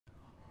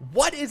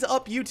What is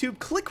up, YouTube?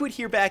 Kliquid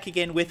here, back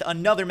again with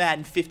another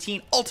Madden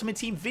 15 Ultimate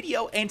Team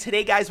video. And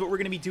today, guys, what we're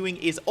going to be doing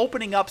is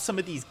opening up some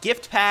of these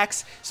gift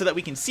packs so that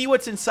we can see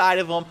what's inside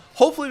of them.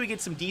 Hopefully we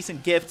get some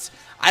decent gifts.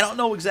 I don't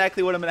know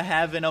exactly what I'm going to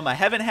have in them. I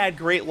haven't had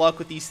great luck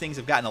with these things.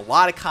 I've gotten a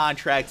lot of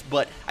contracts,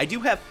 but I do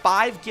have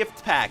 5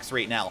 gift packs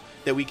right now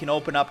that we can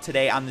open up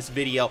today on this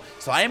video.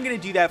 So I am going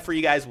to do that for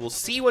you guys. We'll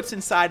see what's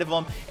inside of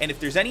them, and if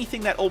there's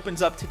anything that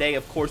opens up today,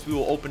 of course we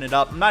will open it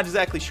up. I'm not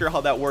exactly sure how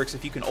that works,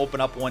 if you can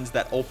open up ones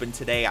that open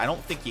today. I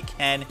don't think you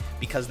can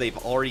because they've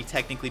already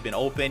technically been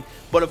opened,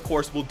 but of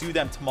course we'll do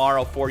them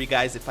tomorrow for you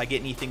guys if I get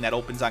anything that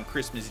opens on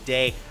Christmas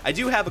Day. I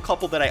do have a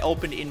couple that I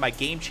opened in my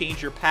Game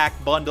Changer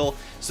pack bundle,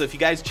 so if you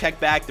guys check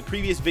back, the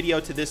previous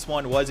video to this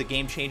one was a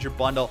Game Changer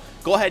bundle.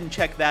 Go ahead and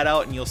check that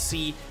out, and you'll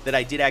see that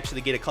I did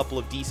actually get a couple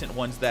of decent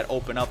ones that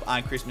open up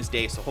on Christmas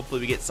Day, so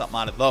hopefully we get something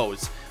out of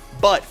those.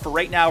 But for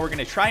right now, we're going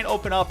to try and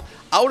open up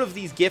out of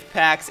these gift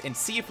packs and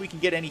see if we can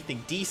get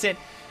anything decent.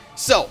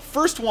 So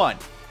first one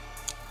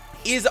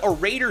is a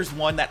Raiders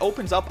one that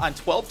opens up on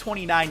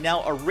 12/29.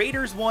 Now, a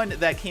Raiders one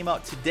that came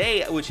out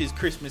today, which is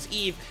Christmas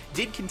Eve,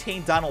 did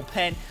contain Donald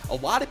Penn. A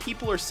lot of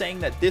people are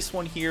saying that this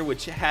one here,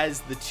 which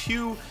has the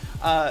two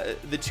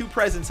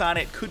presents on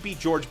it, could be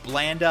George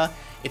Blanda.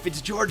 If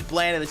it's George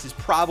Blanda, this is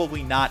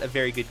probably not a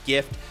very good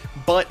gift,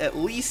 but at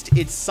least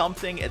it's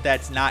something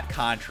that's not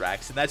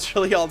contracts, and that's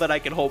really all that I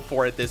can hope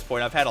for at this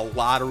point. I've had a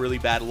lot of really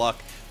bad luck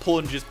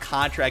pulling just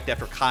contract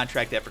after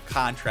contract after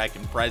contract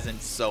in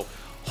presents, so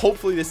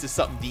hopefully this is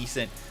something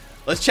decent.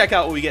 Let's check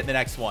out what we get in the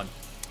next one.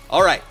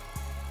 All right,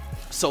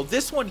 so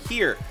this one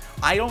here,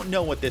 I don't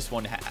know what this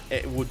one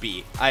would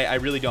be. I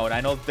really don't. I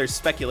know that there's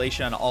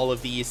speculation on all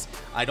of these.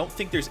 I don't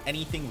think there's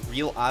anything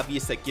real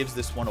obvious that gives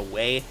this one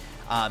away.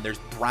 There's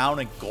brown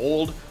and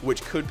gold,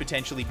 which could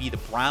potentially be the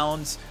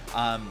Browns.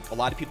 A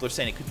lot of people are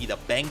saying it could be the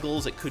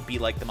Bengals. It could be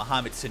like the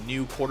Mohamed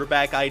Sanu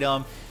quarterback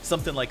item,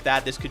 something like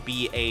that. This could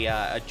be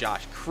a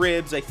Josh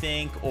Cribbs, I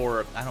think,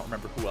 or I don't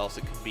remember who else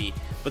it could be.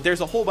 But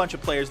there's a whole bunch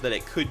of players that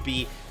it could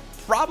be.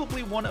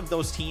 Probably one of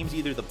those teams,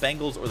 either the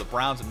Bengals or the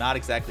Browns. I'm not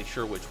exactly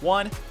sure which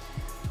one.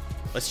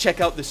 Let's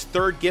check out this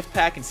third gift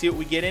pack and see what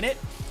we get in it.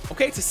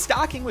 Okay, it's a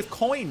stocking with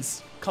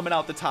coins coming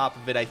out the top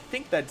of it. I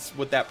think that's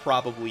what that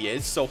probably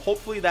is. So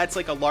hopefully that's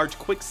like a large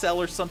quick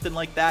sell or something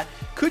like that.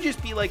 Could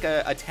just be like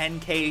a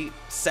 10K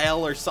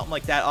sell or something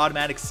like that.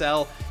 Automatic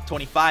sell,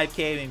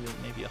 25K,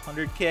 maybe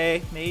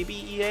 100K, maybe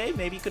EA,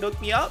 maybe you could hook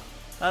me up.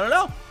 I don't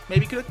know.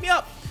 Maybe you could hook me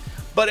up.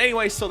 But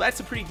anyway, so that's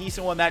a pretty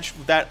decent one. That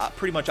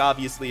pretty much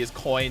obviously is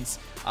coins.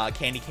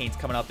 Candy canes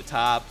coming out the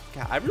top.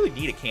 God, I really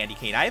need a candy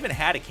cane. I haven't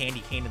had a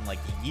candy cane in like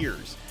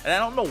years, and I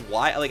don't know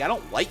why. Like, I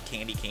don't like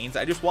candy canes.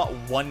 I just want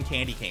one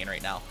candy cane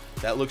right now.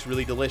 That looks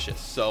really delicious.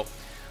 So,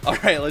 all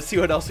right, let's see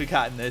what else we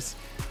got in this.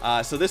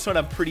 So this one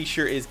I'm pretty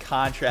sure is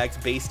contracts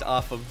based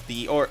off of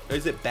the, or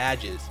is it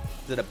badges?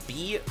 Is it a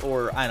B,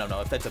 or I don't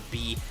know if that's a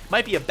B.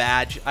 Might be a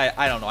badge.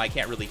 I don't know. I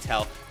can't really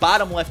tell.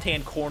 Bottom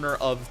left-hand corner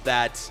of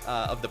that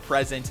of the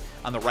present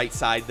on the right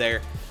side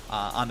there.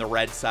 On the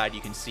red side,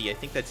 you can see, I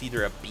think that's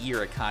either a B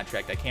or a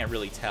contract. I can't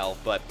really tell,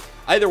 but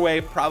either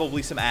way,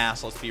 probably some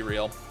ass, let's be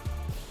real.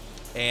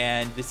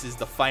 And this is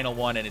the final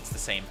one, and it's the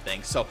same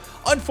thing. So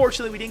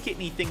unfortunately, we didn't get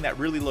anything that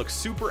really looks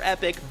super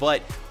epic,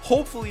 but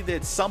hopefully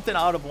that something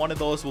out of one of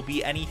those will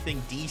be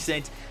anything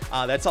decent.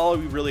 That's all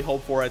we really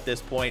hope for at this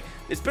point.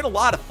 It's been a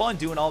lot of fun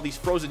doing all these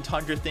Frozen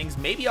Tundra things.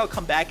 Maybe I'll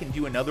come back and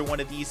do another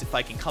one of these if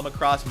I can come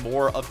across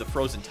more of the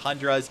Frozen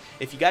Tundras.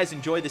 If you guys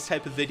enjoy this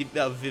type of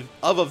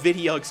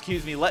video,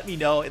 excuse me, let me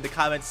know in the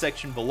comments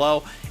section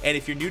below. And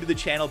if you're new to the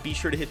channel, be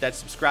sure to hit that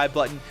subscribe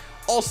button.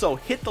 Also,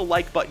 hit the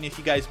like button if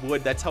you guys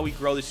would. That's how we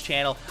grow this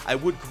channel. I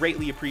would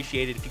greatly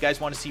appreciate it. If you guys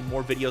want to see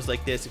more videos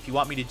like this, if you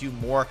want me to do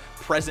more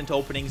present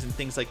openings and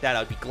things like that,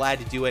 I'd be glad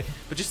to do it.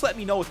 But just let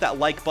me know with that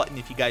like button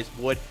if you guys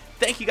would.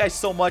 Thank you guys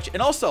so much.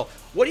 And also,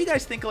 what do you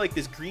guys think of like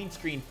this green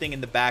screen thing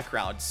in the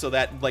background, so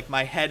that like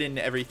my head and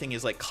everything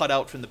is like cut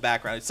out from the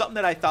background? It's something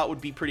that I thought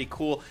would be pretty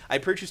cool. I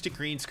purchased a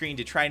green screen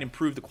to try and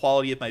improve the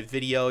quality of my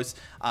videos.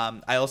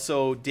 I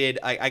also did,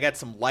 I got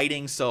some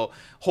lighting, so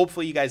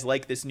hopefully you guys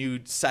like this new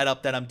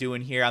setup that I'm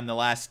doing here on the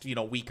last,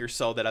 week or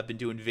so that I've been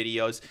doing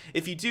videos.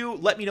 If you do,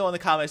 let me know in the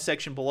comments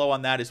section below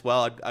on that as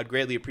well. I'd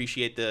greatly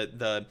appreciate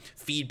the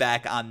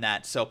feedback on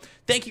that. So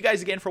thank you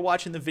guys again for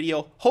watching the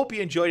video. Hope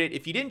you enjoyed it.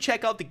 If you didn't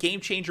check out the Game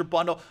Changer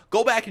bundle,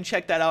 go back and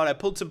check that out. I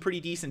pulled some pretty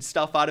decent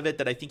stuff out of it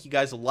that I think you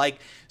guys will like.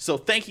 So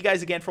thank you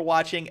guys again for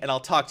watching, and I'll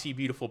talk to you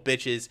beautiful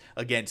bitches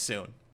again soon.